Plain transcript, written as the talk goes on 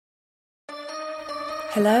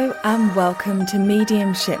Hello and welcome to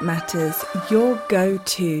Mediumship Matters, your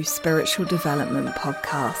go-to spiritual development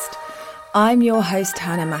podcast. I'm your host,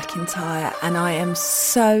 Hannah McIntyre, and I am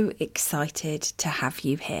so excited to have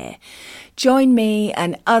you here. Join me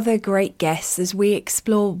and other great guests as we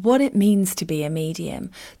explore what it means to be a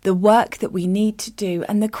medium, the work that we need to do,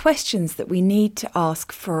 and the questions that we need to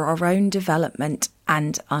ask for our own development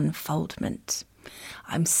and unfoldment.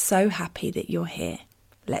 I'm so happy that you're here.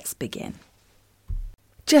 Let's begin.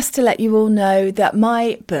 Just to let you all know that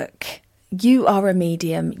my book, You Are a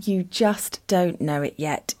Medium, You Just Don't Know It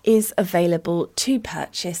Yet, is available to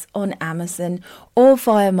purchase on Amazon or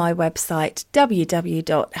via my website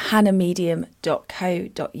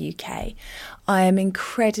www.hannahmedium.co.uk. I am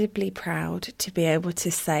incredibly proud to be able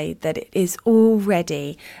to say that it is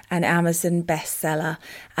already an Amazon bestseller,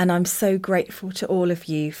 and I'm so grateful to all of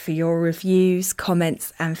you for your reviews,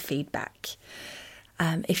 comments and feedback.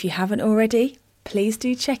 If you haven't already, please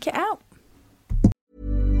do check it out.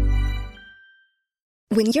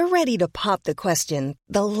 When you're ready to pop the question,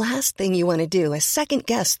 the last thing you want to do is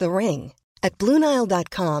second-guess the ring. At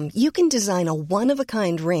BlueNile.com, you can design a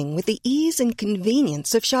one-of-a-kind ring with the ease and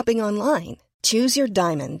convenience of shopping online. Choose your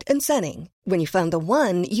diamond and setting. When you find the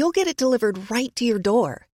one, you'll get it delivered right to your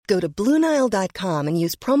door. Go to BlueNile.com and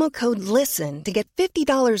use promo code LISTEN to get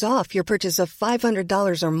 $50 off your purchase of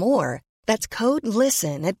 $500 or more. That's code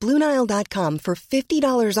LISTEN at BlueNile.com for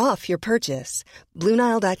 $50 off your purchase.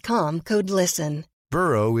 BlueNile.com, code LISTEN.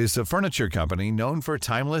 Burrow is a furniture company known for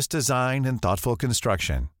timeless design and thoughtful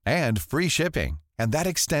construction, and free shipping, and that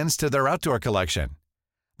extends to their outdoor collection.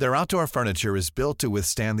 Their outdoor furniture is built to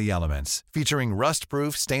withstand the elements, featuring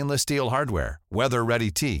rust-proof stainless steel hardware,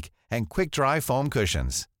 weather-ready teak, and quick-dry foam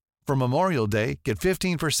cushions. For Memorial Day, get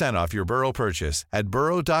 15% off your Burrow purchase at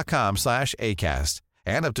burrow.com/ACAST,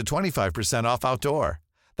 and up to 25% off outdoor.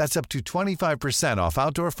 That's up to 25% off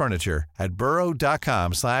outdoor furniture at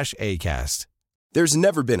burrow.com/ACAST. There's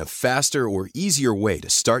never been a faster or easier way to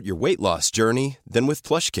start your weight loss journey than with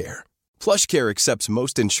PlushCare. PlushCare accepts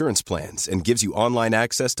most insurance plans and gives you online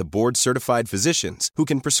access to board-certified physicians who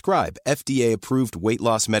can prescribe FDA-approved weight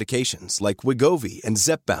loss medications like Wegovy and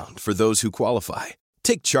Zepbound for those who qualify.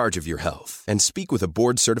 Take charge of your health and speak with a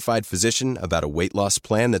board-certified physician about a weight loss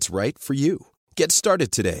plan that's right for you. Get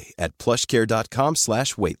started today at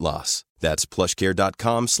plushcare.com/weight loss. That's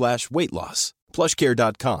plushcare.com/weight loss.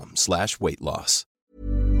 plushcare.com/weight loss.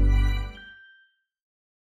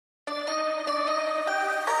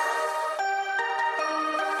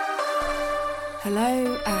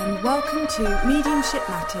 Hello and welcome to Mediumship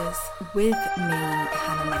Matters with me,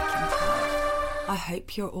 Hannah McIntyre. I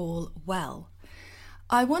hope you're all well.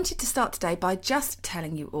 I wanted to start today by just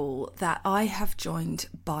telling you all that I have joined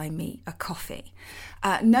Buy Me a Coffee.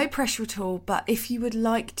 No pressure at all, but if you would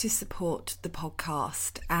like to support the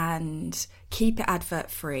podcast and keep it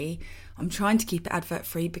advert free, I'm trying to keep it advert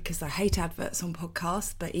free because I hate adverts on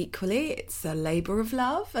podcasts, but equally it's a labour of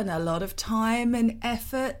love and a lot of time and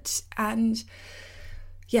effort, and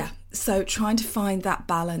so trying to find that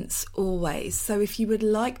balance always. So if you would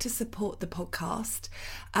like to support the podcast,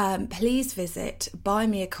 please visit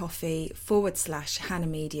buymeacoffee.com/Hannah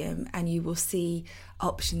Medium, and you will see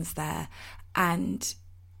options there, and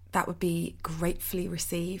that would be gratefully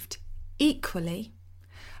received. Equally,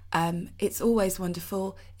 it's always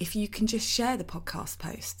wonderful if you can just share the podcast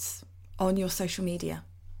posts on your social media.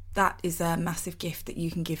 That is a massive gift that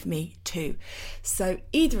you can give me too. So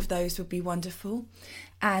either of those would be wonderful.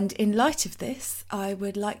 And in light of this, I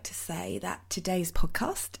would like to say that today's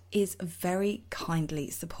podcast is very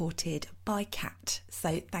kindly supported by Kat.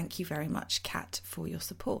 So thank you very much, Kat, for your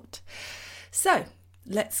support. So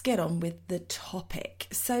let's get on with the topic.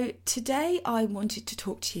 So today I wanted to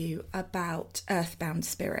talk to you about earthbound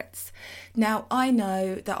spirits. Now, I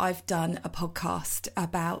know that I've done a podcast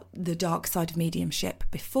about the dark side of mediumship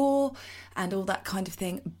before and all that kind of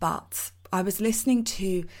thing, but I was listening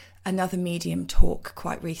to another medium talk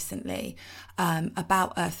quite recently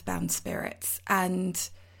about earthbound spirits,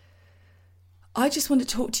 and I just want to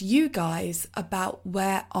talk to you guys about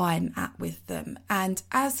where I'm at with them. And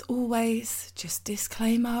as always, just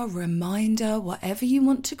disclaimer, reminder, whatever you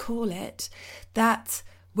want to call it, that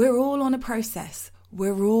we're all on a process.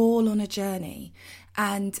 We're all on a journey.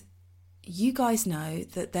 And you guys know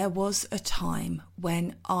that there was a time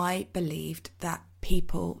when I believed that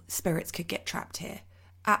spirits could get trapped here.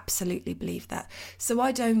 Absolutely believe that. So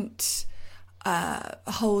I don't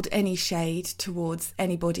hold any shade towards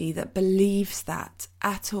anybody that believes that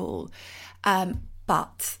at all.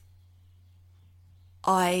 But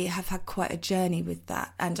I have had quite a journey with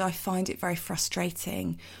that, and I find it very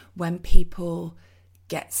frustrating when people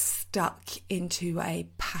get stuck into a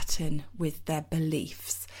pattern with their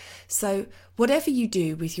beliefs. So whatever you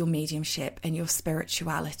do with your mediumship and your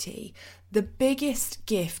spirituality, the biggest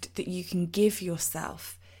gift that you can give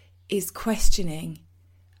yourself is questioning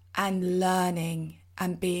and learning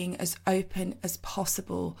and being as open as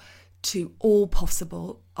possible to all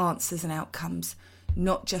possible answers and outcomes,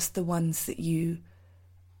 not just the ones that you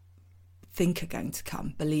think are going to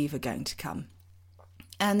come, believe are going to come.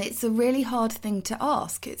 And it's a really hard thing to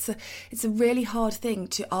ask. It's a really hard thing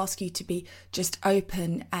to ask you to be just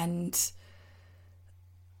open and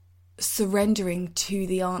surrendering to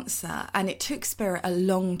the answer. And it took Spirit a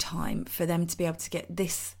long time for them to be able to get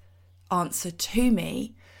this answer to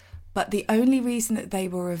me. But the only reason that they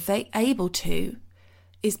were able to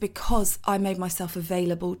is because I made myself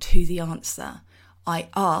available to the answer. I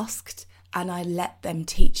asked and I let them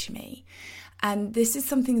teach me. And this is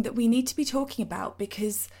something that we need to be talking about,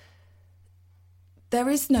 because there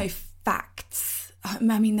is no facts.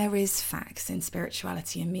 I mean, there is facts in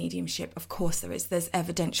spirituality and mediumship. Of course there is. There's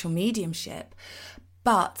evidential mediumship.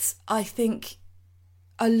 But I think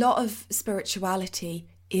a lot of spirituality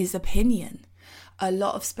is opinion. A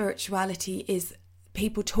lot of spirituality is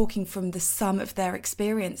people talking from the sum of their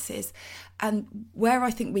experiences. And where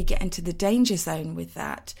I think we get into the danger zone with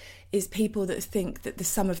that is people that think that the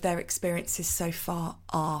sum of their experiences so far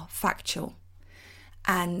are factual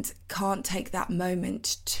and can't take that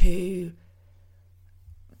moment to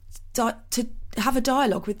have a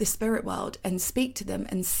dialogue with the spirit world and speak to them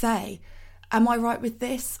and say, am I right with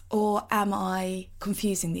this, or am I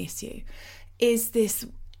confusing the issue? Is this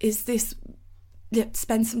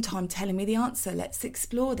spend some time telling me the answer. Let's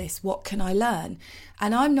explore this. What can I learn?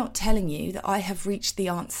 And I'm not telling you that I have reached the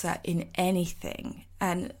answer in anything.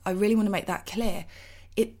 And I really want to make that clear.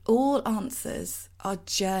 All answers are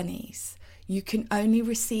journeys. You can only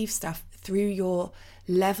receive stuff through your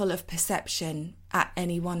level of perception at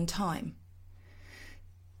any one time.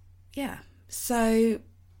 Yeah. So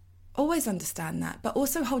always understand that, but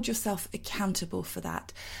also hold yourself accountable for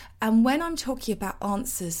that. And when I'm talking about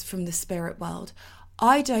answers from the spirit world,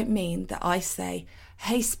 I don't mean that I say,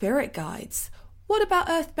 hey, spirit guides, what about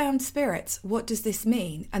earthbound spirits? What does this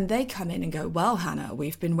mean? And they come in and go, well, Hannah,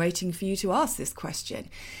 we've been waiting for you to ask this question.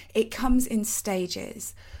 It comes in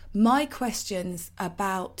stages. My questions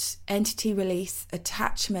about entity release,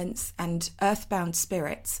 attachments, and earthbound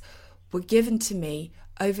spirits were given to me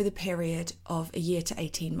over the period of a year to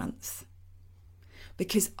 18 months,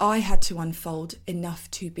 because I had to unfold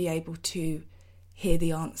enough to be able to hear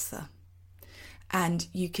the answer. And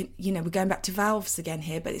you can, we're going back to valves again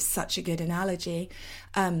here, but it's such a good analogy.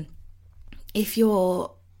 If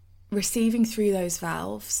you're receiving through those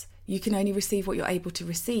valves, you can only receive what you're able to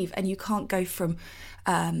receive, and you can't go from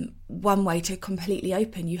one way to completely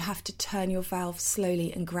open. You have to turn your valve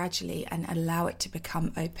slowly and gradually and allow it to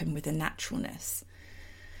become open with a naturalness.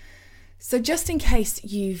 So just in case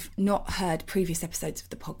you've not heard previous episodes of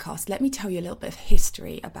the podcast, let me tell you a little bit of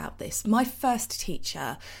history about this. My first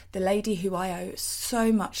teacher, the lady who I owe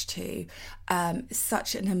so much to,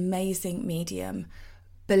 such an amazing medium,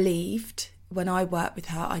 believed when I worked with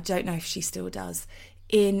her, I don't know if she still does,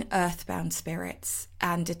 in earthbound spirits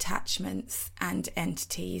and attachments and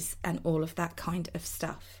entities and all of that kind of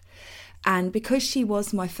stuff. And because she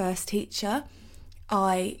was my first teacher,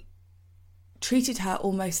 I treated her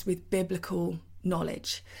almost with biblical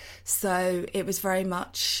knowledge. So it was very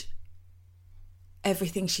much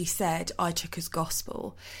everything she said I took as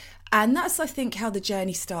gospel. And that's, I think, how the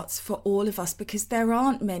journey starts for all of us, because there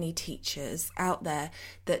aren't many teachers out there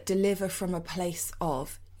that deliver from a place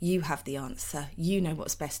of, you have the answer, you know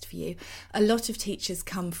what's best for you. A lot of teachers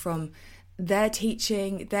come from their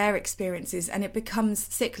teaching, their experiences, and it becomes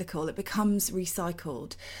cyclical, it becomes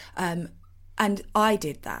recycled. And I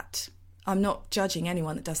did that. I'm not judging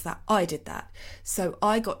anyone that does that. I did that. So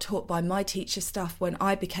I got taught by my teacher stuff. When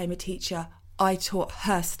I became a teacher, I taught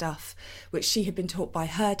her stuff, which she had been taught by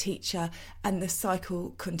her teacher, and the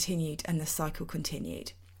cycle continued and the cycle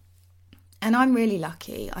continued. And I'm really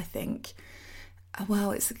lucky, I think.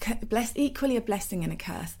 Well, it's equally a blessing and a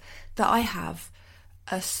curse that I have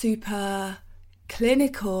a super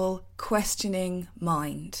clinical, questioning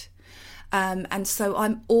mind. And so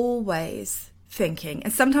I'm always thinking,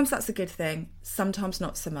 and sometimes that's a good thing, sometimes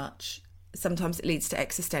not so much. Sometimes it leads to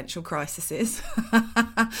existential crises,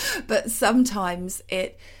 but sometimes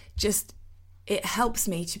it helps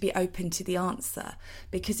me to be open to the answer,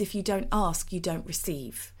 because if you don't ask, you don't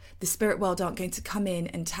receive. The spirit world aren't going to come in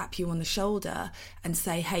and tap you on the shoulder and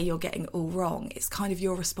say, hey, you're getting it all wrong. It's kind of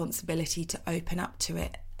your responsibility to open up to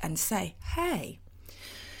it and say, hey.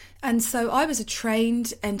 And so I was a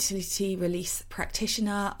trained entity release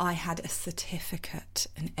practitioner. I had a certificate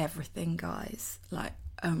and everything, guys. Like,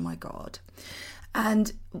 oh my God.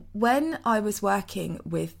 And when I was working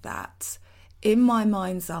with that, in my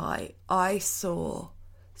mind's eye, I saw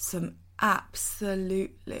some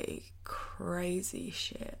absolutely crazy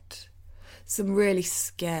shit. Some really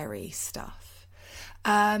scary stuff,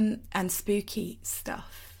 and spooky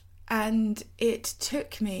stuff. And it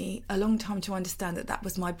took me a long time to understand that that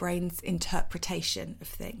was my brain's interpretation of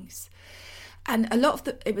things. And a lot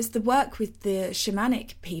of it was the work with the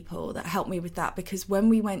shamanic people that helped me with that, because when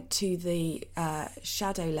we went to the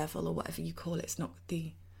shadow level, or whatever you call it, it's not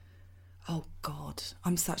the, oh God,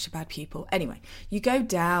 I'm such a bad pupil. Anyway, you go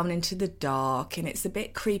down into the dark and it's a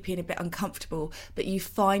bit creepy and a bit uncomfortable, but you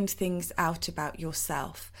find things out about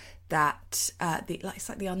yourself that, it's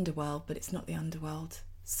like the underworld, but it's not the underworld.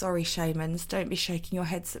 Sorry, shamans, don't be shaking your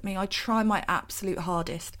heads at me. I try my absolute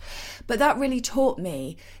hardest. But that really taught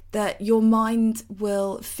me that your mind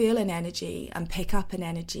will feel an energy and pick up an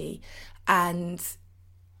energy, and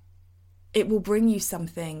it will bring you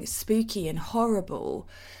something spooky and horrible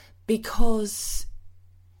because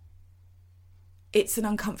it's an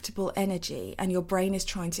uncomfortable energy and your brain is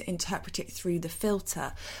trying to interpret it through the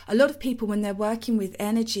filter. A lot of people, when they're working with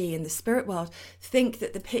energy in the spirit world, think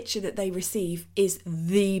that the picture that they receive is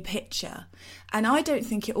the picture. And I don't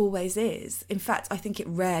think it always is. In fact, I think it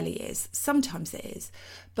rarely is. Sometimes it is.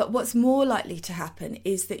 But what's more likely to happen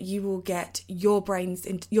is that you will get your brain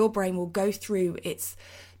will go through its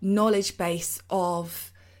knowledge base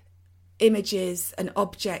of images and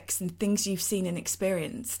objects and things you've seen and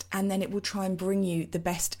experienced, and then it will try and bring you the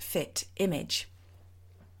best fit image.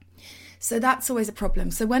 So that's always a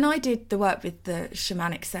problem. So when I did the work with the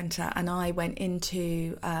Shamanic Center and I went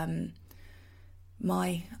into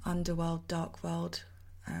my underworld, dark world,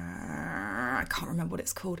 I can't remember what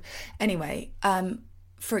it's called. Anyway,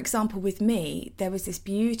 for example, with me, there was this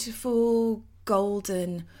beautiful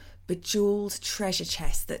golden bejeweled treasure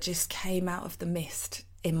chest that just came out of the mist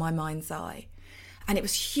in my mind's eye, and it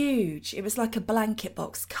was huge. It was like a blanket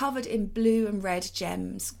box covered in blue and red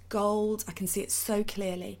gems, gold. I can see it so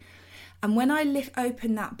clearly. And when I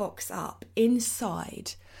opened that box up,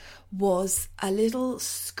 inside was a little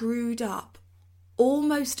screwed up,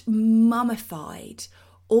 almost mummified,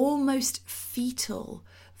 almost fetal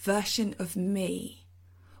version of me,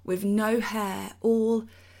 with no hair, all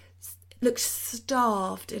looked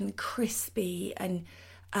starved and crispy. And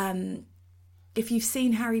if you've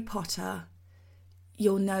seen Harry Potter,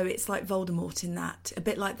 you'll know it's like Voldemort in that, a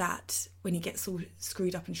bit like that, when he gets all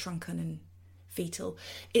screwed up and shrunken and fetal.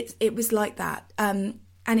 It was like that. And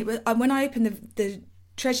it was, when I opened the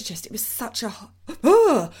treasure chest, it was such a,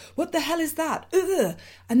 what the hell is that?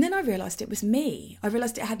 And then I realised it was me. I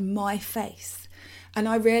realised it had my face. And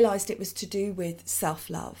I realised it was to do with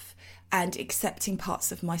self-love and accepting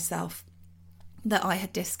parts of myself that I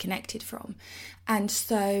had disconnected from. And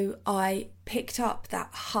so I picked up that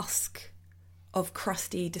husk of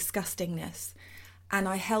crusty disgustingness and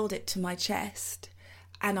I held it to my chest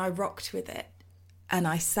and I rocked with it and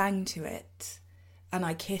I sang to it and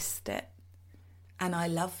I kissed it and I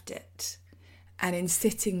loved it. And in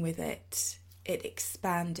sitting with it, it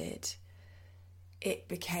expanded. It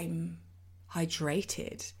became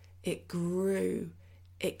hydrated. It grew.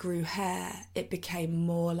 It grew hair. It became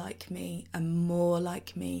more like me and more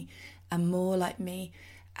like me and more like me.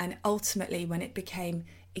 And ultimately, when it became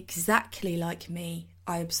exactly like me,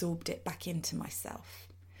 I absorbed it back into myself.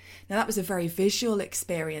 Now, that was a very visual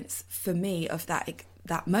experience for me of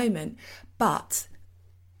that moment. But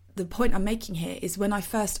the point I'm making here is when I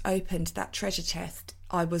first opened that treasure chest,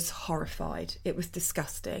 I was horrified. It was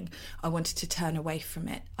disgusting. I wanted to turn away from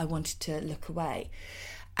it. I wanted to look away.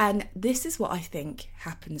 And this is what I think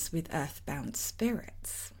happens with earthbound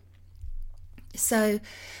spirits. So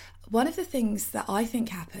one of the things that I think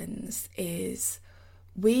happens is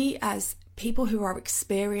we, as people who are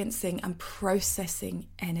experiencing and processing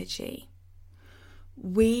energy,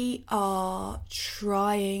 we are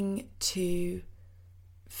trying to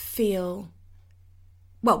feel,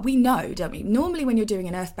 well, we know, don't we? Normally when you're doing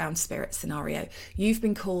an earthbound spirit scenario, you've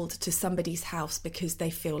been called to somebody's house because they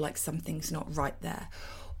feel like something's not right there.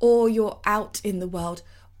 Or you're out in the world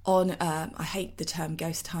on, I hate the term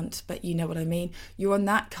ghost hunt, but you know what I mean. You're on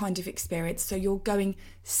that kind of experience. So you're going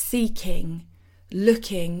seeking,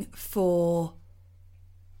 looking for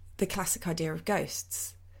the classic idea of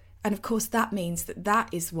ghosts. And of course, that means that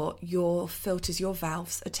is what your filters, your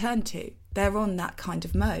valves are turned to. They're on that kind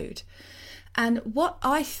of mode. And what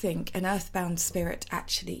I think an earthbound spirit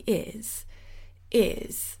actually is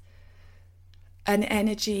an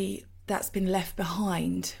energy that's been left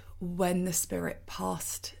behind when the spirit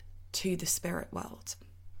passed to the spirit world.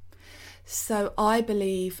 So I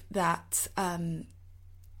believe that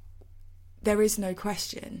there is no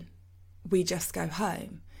question. We just go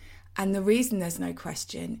home. And the reason there's no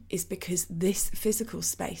question is because this physical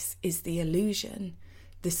space is the illusion.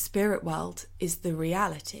 The spirit world is the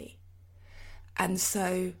reality. And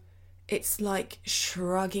so it's like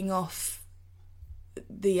shrugging off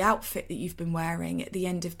the outfit that you've been wearing at the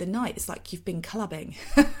end of the night. It's like you've been clubbing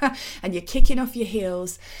and you're kicking off your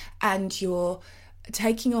heels and you're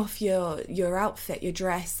taking off your outfit, your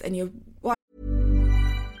dress, and you're...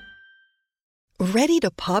 Ready to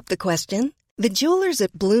pop the question? The jewelers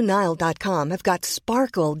at BlueNile.com have got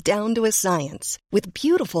sparkle down to a science with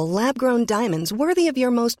beautiful lab-grown diamonds worthy of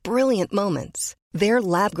your most brilliant moments. Their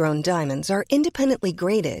lab-grown diamonds are independently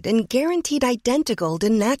graded and guaranteed identical to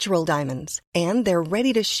natural diamonds, and they're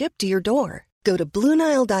ready to ship to your door. Go to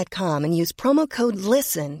BlueNile.com and use promo code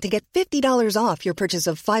LISTEN to get $50 off your purchase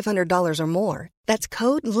of $500 or more. That's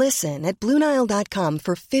code LISTEN at BlueNile.com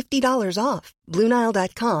for $50 off.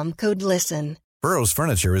 BlueNile.com, code LISTEN. Burrow's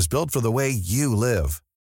furniture is built for the way you live.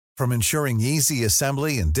 From ensuring easy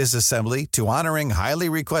assembly and disassembly to honoring highly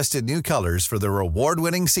requested new colors for their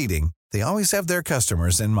award-winning seating, they always have their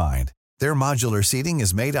customers in mind. Their modular seating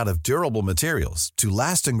is made out of durable materials to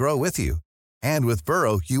last and grow with you. And with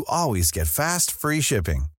Burrow, you always get fast, free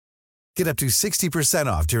shipping. Get up to 60%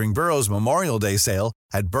 off during Burrow's Memorial Day sale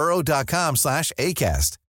at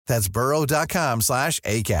burrow.com/ACAST. That's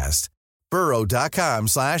burrow.com/ACAST.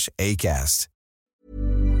 burrow.com/ACAST.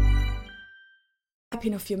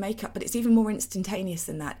 Wiping off your makeup, but it's even more instantaneous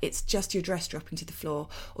than that. It's just your dress dropping to the floor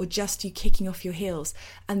or just you kicking off your heels.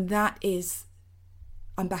 And that is,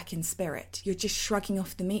 I'm back in spirit. You're just shrugging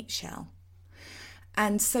off the meat shell.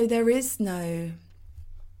 And so there is no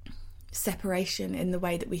separation in the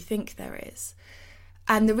way that we think there is.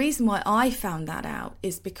 And the reason why I found that out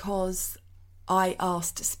is because I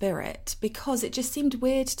asked spirit, because it just seemed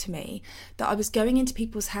weird to me that I was going into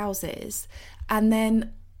people's houses and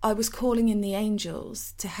then I was calling in the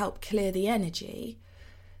angels to help clear the energy,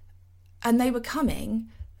 and they were coming.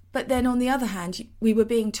 But then on the other hand, we were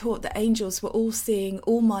being taught that angels were all seeing,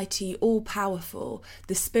 almighty, all powerful.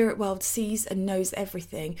 The spirit world sees and knows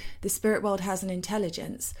everything. The spirit world has an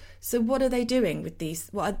intelligence. So what are they doing with these?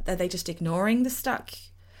 What are they just ignoring the stuff?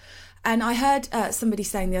 And I heard somebody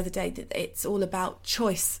saying the other day that it's all about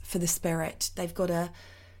choice for the spirit. They've got to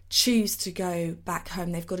choose to go back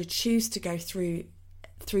home. They've got to choose to go through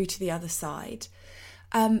to the other side.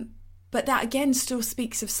 But that again still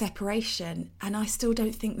speaks of separation, and I still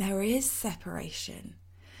don't think there is separation.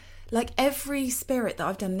 Like every spirit that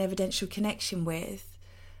I've done an evidential connection with,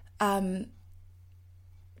 they're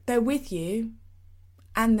with you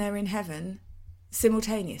and they're in heaven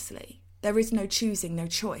simultaneously. There is no choosing, no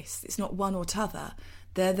choice. It's not one or t'other.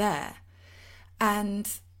 They're there. And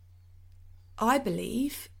I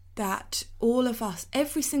believe that all of us,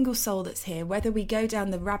 every single soul that's here, whether we go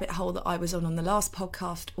down the rabbit hole that I was on the last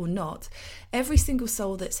podcast or not, every single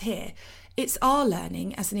soul that's here, it's our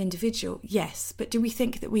learning as an individual, yes, but do we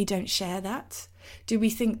think that we don't share that? Do we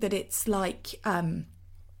think that it's like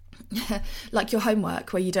like your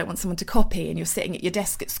homework where you don't want someone to copy and you're sitting at your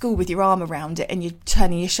desk at school with your arm around it and you're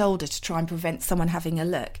turning your shoulder to try and prevent someone having a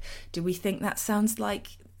look? Do we think that sounds like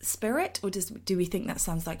spirit, or do we think that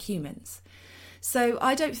sounds like humans? So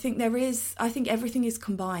I don't think there is. I think everything is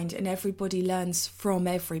combined and everybody learns from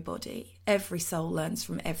everybody. Every soul learns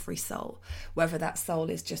from every soul. Whether that soul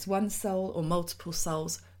is just one soul or multiple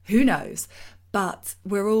souls, who knows? But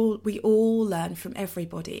we all learn from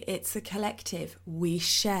everybody. It's a collective. We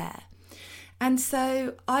share. And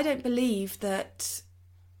so I don't believe that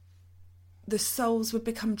the souls would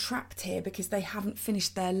become trapped here because they haven't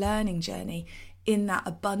finished their learning journey in that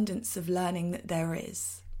abundance of learning that there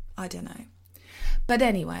is. I don't know. But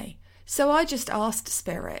anyway, so I just asked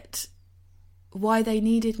Spirit why they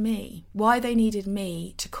needed me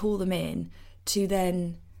to call them in to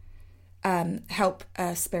then help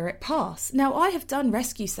Spirit pass. Now, I have done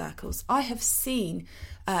rescue circles. I have seen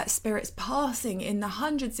spirits passing in the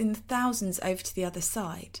hundreds, in the thousands over to the other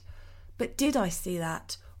side. But did I see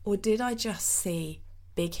that, or did I just see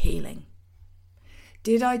big healing?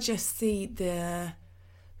 Did I just see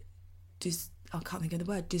I can't think of the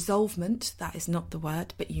word, dissolvement, that is not the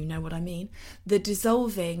word, but you know what I mean, the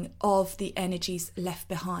dissolving of the energies left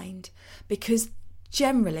behind? Because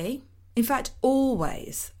generally, in fact,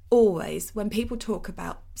 always, when people talk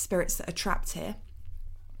about spirits that are trapped here,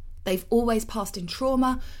 they've always passed in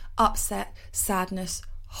trauma, upset, sadness,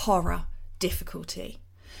 horror, difficulty.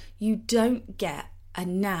 You don't get a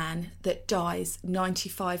nan that dies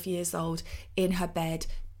 95 years old in her bed,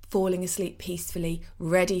 falling asleep peacefully,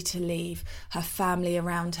 ready to leave, her family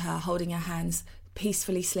around her, holding her hands,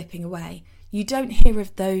 peacefully slipping away. You don't hear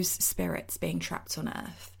of those spirits being trapped on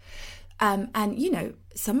earth. And, you know,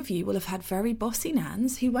 some of you will have had very bossy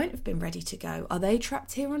nans who won't have been ready to go. Are they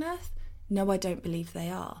trapped here on earth? No, I don't believe they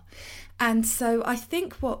are. And so I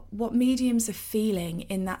think what mediums are feeling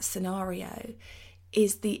in that scenario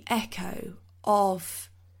is the echo of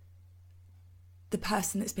the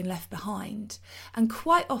person that's been left behind. And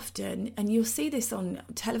quite often, and you'll see this on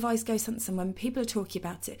televised ghost hunts and when people are talking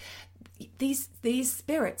about it, these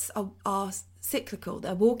spirits are cyclical.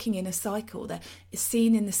 They're walking in a cycle. They're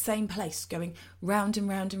seen in the same place, going round and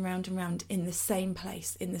round and round and round in the same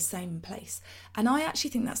place, And I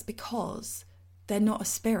actually think that's because they're not a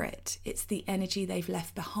spirit. It's the energy they've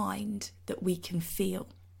left behind that we can feel.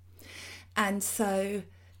 And so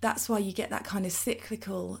that's why you get that kind of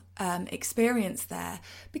cyclical experience there.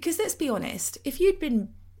 Because let's be honest, if you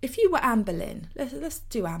were Anne Boleyn, let's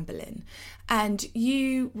do Anne Boleyn, and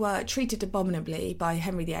you were treated abominably by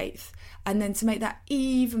Henry VIII, and then to make that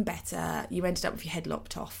even better, you ended up with your head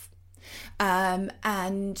lopped off,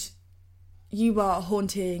 and you were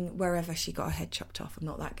haunting wherever she got her head chopped off. I'm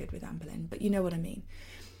not that good with Anne Boleyn, but you know what I mean.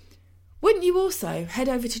 Wouldn't you also head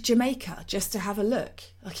over to Jamaica just to have a look?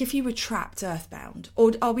 Like if you were trapped earthbound?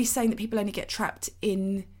 Or are we saying that people only get trapped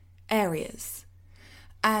in areas?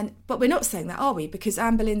 But we're not saying that, are we? Because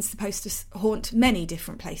Anne Boleyn's supposed to haunt many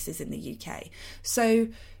different places in the UK. So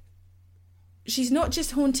she's not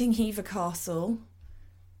just haunting Hever Castle,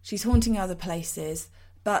 she's haunting other places,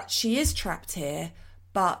 but she is trapped here.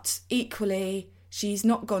 But equally, she's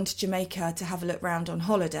not gone to Jamaica to have a look round on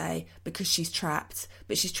holiday because she's trapped,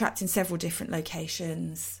 but she's trapped in several different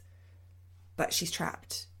locations, but she's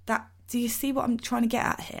trapped. Do you see what I'm trying to get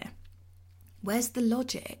at here? Where's the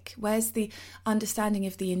logic? Where's the understanding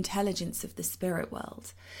of the intelligence of the spirit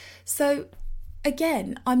world? So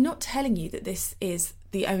again, I'm not telling you that this is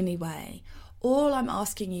the only way. All I'm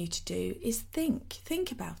asking you to do is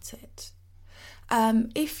think about it.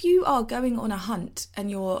 If you are going on a hunt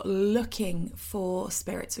and you're looking for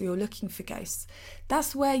spirits or you're looking for ghosts,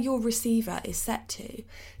 that's where your receiver is set to.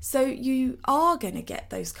 So you are going to get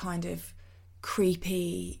those kind of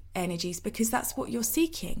creepy energies because that's what you're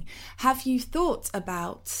seeking. Have you thought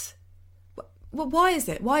about, well, why is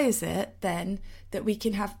it then that we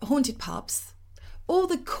can have haunted pubs? All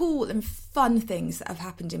the cool and fun things that have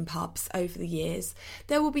happened in pubs over the years.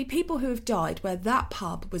 There will be people who have died where that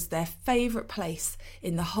pub was their favourite place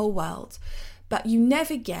in the whole world. But you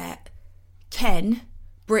never get Ken,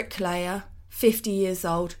 bricklayer, 50 years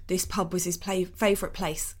old, this pub was his favourite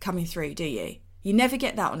place coming through, do you? You never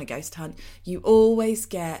get that on a ghost hunt. You always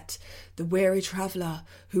get the weary traveller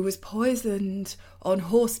who was poisoned on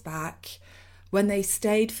horseback when they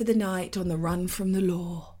stayed for the night on the run from the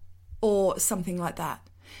law. Or something like that.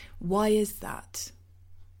 Why is that?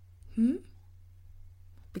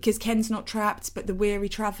 Because Ken's not trapped, but the weary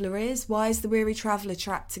traveller is? Why is the weary traveller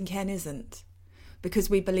trapped and Ken isn't? Because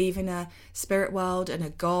we believe in a spirit world and a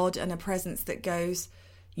God and a presence that goes,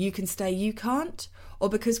 you can stay, you can't? Or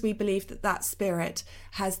because we believe that that spirit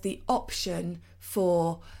has the option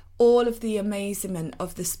for all of the amazement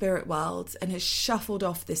of the spirit world and has shuffled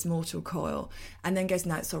off this mortal coil and then goes,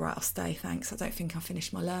 no, it's all right, I'll stay, thanks. I don't think I've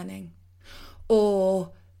finished my learning.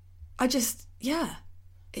 Or it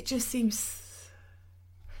just seems...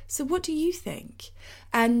 So what do you think?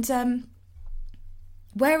 And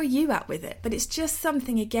where are you at with it? But it's just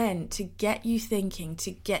something, again, to get you thinking,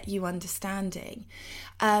 to get you understanding.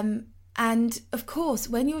 And of course,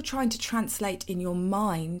 when you're trying to translate in your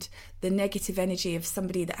mind the negative energy of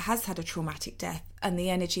somebody that has had a traumatic death and the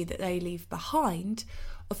energy that they leave behind,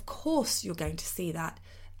 of course you're going to see that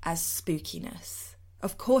as spookiness.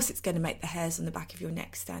 Of course it's going to make the hairs on the back of your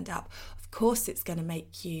neck stand up. Of course it's going to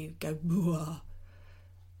make you go, whoa.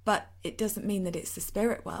 But it doesn't mean that it's the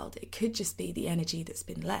spirit world. It could just be the energy that's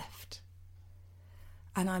been left.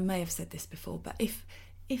 And I may have said this before, but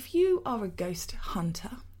if you are a ghost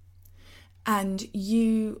hunter and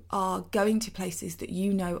you are going to places that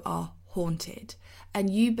you know are haunted and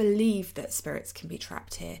you believe that spirits can be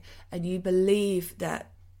trapped here and you believe that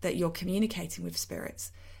you're communicating with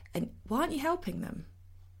spirits, and why aren't you helping them?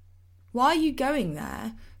 Why are you going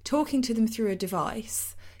there, talking to them through a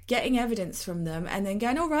device, getting evidence from them and then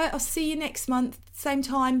going, all right, I'll see you next month, same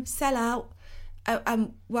time, sell out,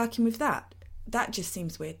 and working with that? That just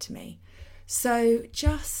seems weird to me. So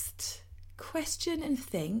just question and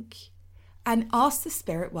think and ask the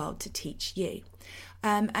spirit world to teach you.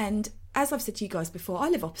 And as I've said to you guys before, I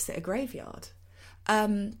live opposite a graveyard.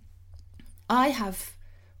 I have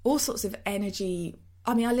all sorts of energy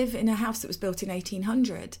I mean, I live in a house that was built in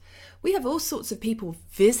 1800. We have all sorts of people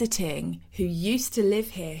visiting who used to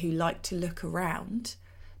live here who like to look around,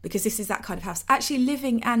 because this is that kind of house. Actually,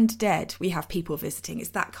 living and dead, we have people visiting. It's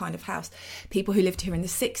that kind of house. People who lived here in the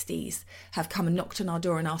 60s have come and knocked on our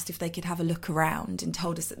door and asked if they could have a look around, and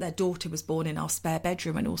told us that their daughter was born in our spare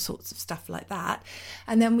bedroom and all sorts of stuff like that.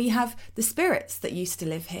 And then we have the spirits that used to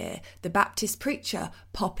live here, the Baptist preacher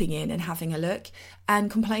popping in and having a look and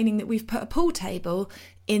complaining that we've put a pool table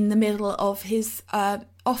in the middle of his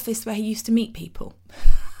office where he used to meet people.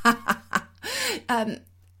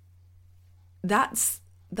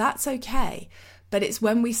 That's okay, but it's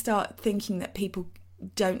when we start thinking that people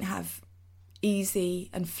don't have easy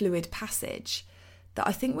and fluid passage that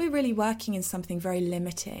I think we're really working in something very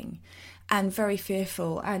limiting and very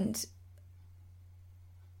fearful. And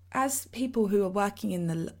as people who are working in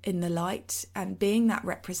the light and being that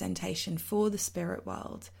representation for the spirit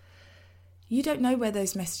world, you don't know where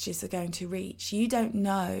those messages are going to reach. You don't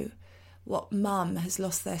know what mum has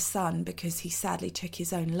lost their son because he sadly took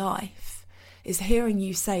his own life, is hearing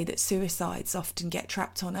you say that suicides often get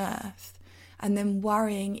trapped on earth, and then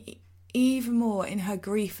worrying even more in her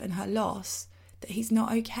grief and her loss that he's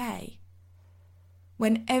not okay.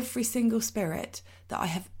 When every single spirit that I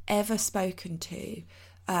have ever spoken to,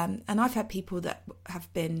 and I've had people that have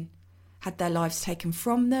had their lives taken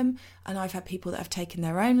from them, and I've had people that have taken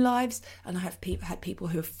their own lives, and I have had people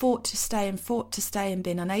who have fought to stay and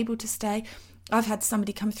been unable to stay. I've had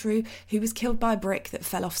somebody come through who was killed by a brick that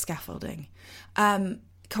fell off scaffolding,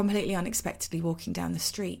 completely unexpectedly walking down the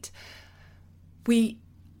street.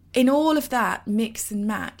 In all of that mix and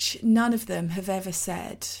match, none of them have ever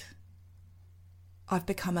said, I've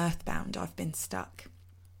become earthbound, I've been stuck.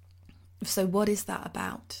 So what is that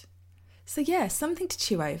about? So yeah, something to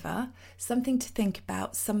chew over, something to think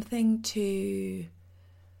about, something to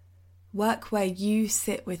work where you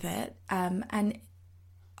sit with it. And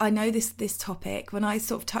I know this topic, when I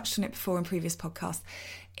sort of touched on it before in previous podcasts,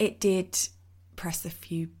 it did press a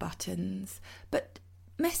few buttons, but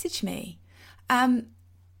message me.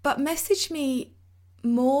 But message me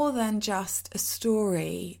more than just a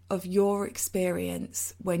story of your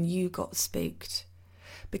experience when you got spooked,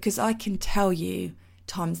 because I can tell you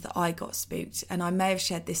times that I got spooked, and I may have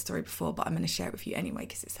shared this story before, but I'm going to share it with you anyway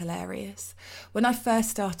because it's hilarious. When I first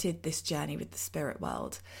started this journey with the spirit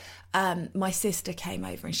world, my sister came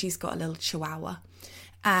over, and she's got a little chihuahua,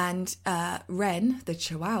 and Ren, the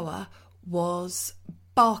chihuahua, was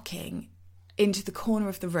barking into the corner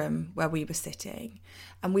of the room where we were sitting,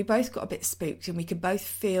 and we both got a bit spooked, and we could both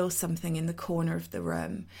feel something in the corner of the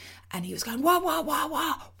room, and he was going wah wah wah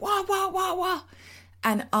wah wah wah wah wah,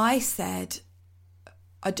 and I said,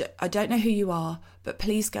 I don't know who you are, but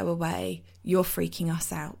please go away. You're freaking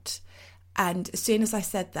us out. And as soon as I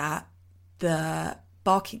said that, the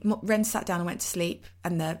barking, Ren sat down and went to sleep,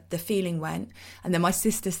 and the feeling went. And then my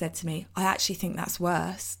sister said to me, I actually think that's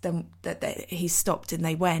worse than that he stopped and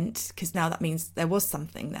they went, because now that means there was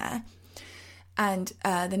something there. And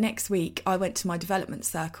the next week I went to my development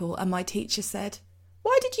circle, and my teacher said,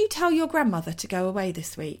 why did you tell your grandmother to go away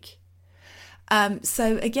this week?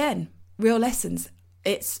 So again, real lessons.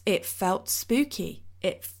 It felt spooky,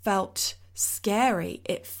 it felt scary,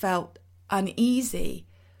 it felt uneasy,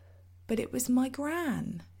 but it was my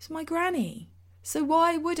granny. So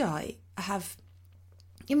why would I have?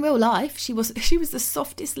 In real life, she was the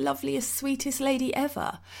softest, loveliest, sweetest lady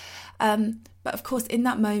ever. But of course, in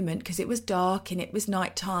that moment, because it was dark and it was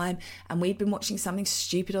nighttime, and we'd been watching something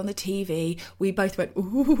stupid on the TV, we both went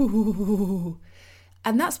ooh,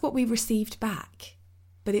 and that's what we received back.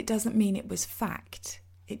 But it doesn't mean it was fact.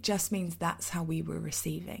 It just means that's how we were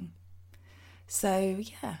receiving. So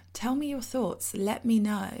yeah, tell me your thoughts. Let me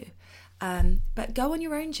know. But go on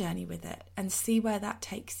your own journey with it and see where that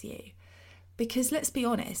takes you. Because let's be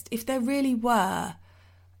honest, if there really were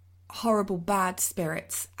horrible, bad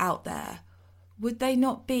spirits out there, would they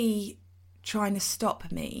not be trying to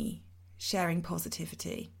stop me sharing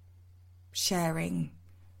positivity, sharing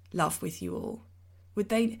love with you all? Would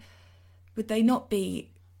they not be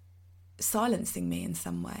silencing me in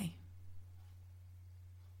some way?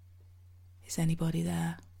 Is anybody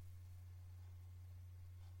there?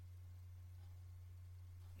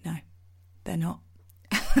 No, they're not.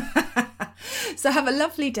 So have a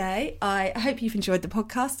lovely day. I hope you've enjoyed the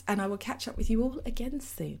podcast, and I will catch up with you all again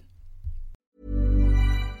soon.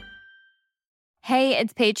 Hey,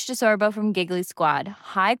 it's Paige DeSorbo from Giggly Squad.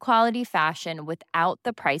 High quality fashion without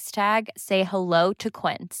the price tag. Say hello to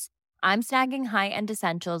Quince. I'm snagging high-end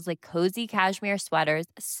essentials like cozy cashmere sweaters,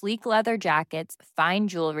 sleek leather jackets, fine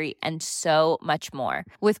jewelry, and so much more.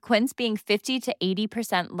 With Quince being 50 to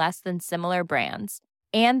 80% less than similar brands.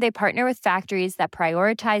 And they partner with factories that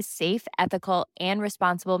prioritize safe, ethical, and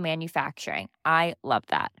responsible manufacturing. I love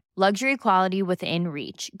that. Luxury quality within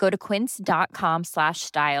reach. Go to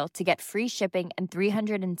quince.com/style to get free shipping and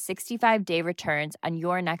 365-day returns on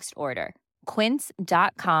your next order.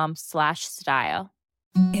 Quince.com/style.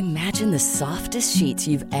 Imagine the softest sheets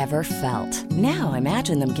you've ever felt. Now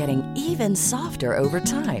imagine them getting even softer over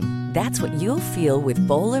time. That's what you'll feel with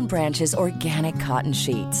Boll & Branch's organic cotton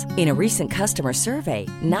sheets. In a recent customer survey,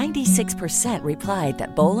 96% replied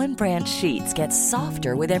that Boll & Branch sheets get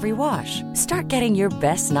softer with every wash. Start getting your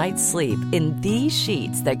best night's sleep in these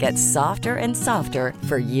sheets that get softer and softer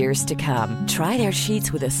for years to come. Try their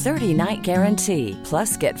sheets with a 30-night guarantee.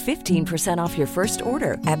 Plus, get 15% off your first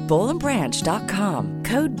order at bollandbranch.com.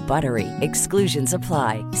 Code BUTTERY. Exclusions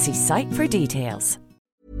apply. See site for details.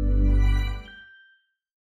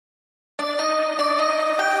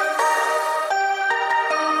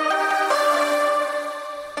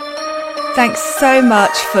 Thanks so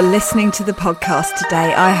much for listening to the podcast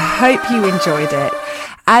today. I hope you enjoyed it.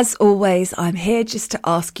 As always, I'm here just to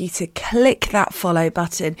ask you to click that follow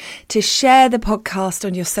button, to share the podcast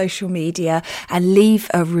on your social media and leave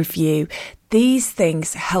a review. These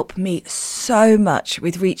things help me so much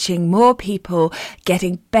with reaching more people,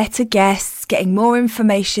 getting better guests, getting more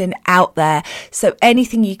information out there. So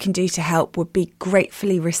anything you can do to help would be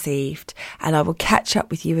gratefully received. And I will catch up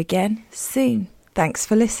with you again soon. Thanks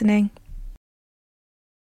for listening.